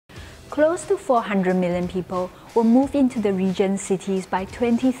Close to 400 million people will move into the region's cities by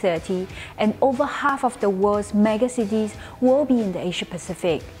 2030, and over half of the world's megacities will be in the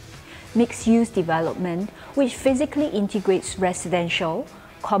Asia-Pacific. Mixed-use development, which physically integrates residential,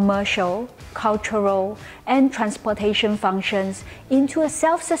 commercial, cultural, and transportation functions into a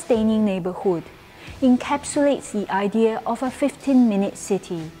self-sustaining neighborhood, encapsulates the idea of a 15-minute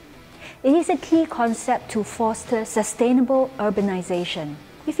city. It is a key concept to foster sustainable urbanization.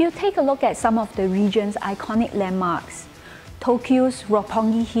 If you take a look at some of the region's iconic landmarks, Tokyo's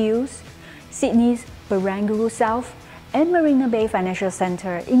Roppongi Hills, Sydney's Barangaroo South, and Marina Bay Financial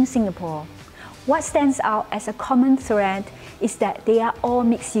Centre in Singapore, what stands out as a common thread is that they are all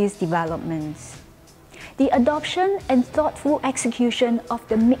mixed-use developments. The adoption and thoughtful execution of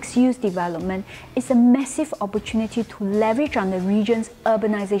the mixed-use development is a massive opportunity to leverage on the region's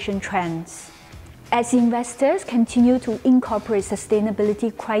urbanization trends. As investors continue to incorporate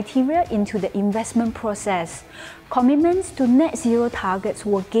sustainability criteria into the investment process, commitments to net zero targets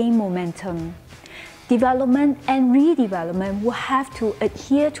will gain momentum. Development and redevelopment will have to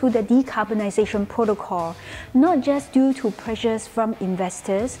adhere to the decarbonization protocol, not just due to pressures from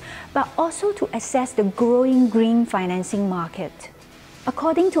investors, but also to access the growing green financing market.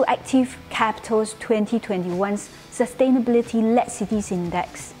 According to Active Capital's 2021's Sustainability-Led Cities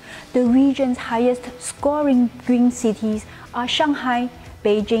Index, the region's highest scoring green cities are Shanghai,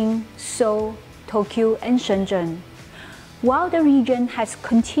 Beijing, Seoul, Tokyo, and Shenzhen. While the region has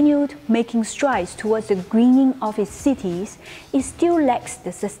continued making strides towards the greening of its cities, it still lacks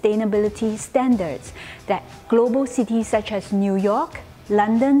the sustainability standards that global cities such as New York,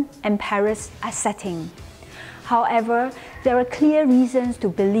 London, and Paris are setting. However, there are clear reasons to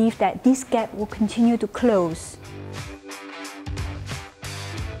believe that this gap will continue to close.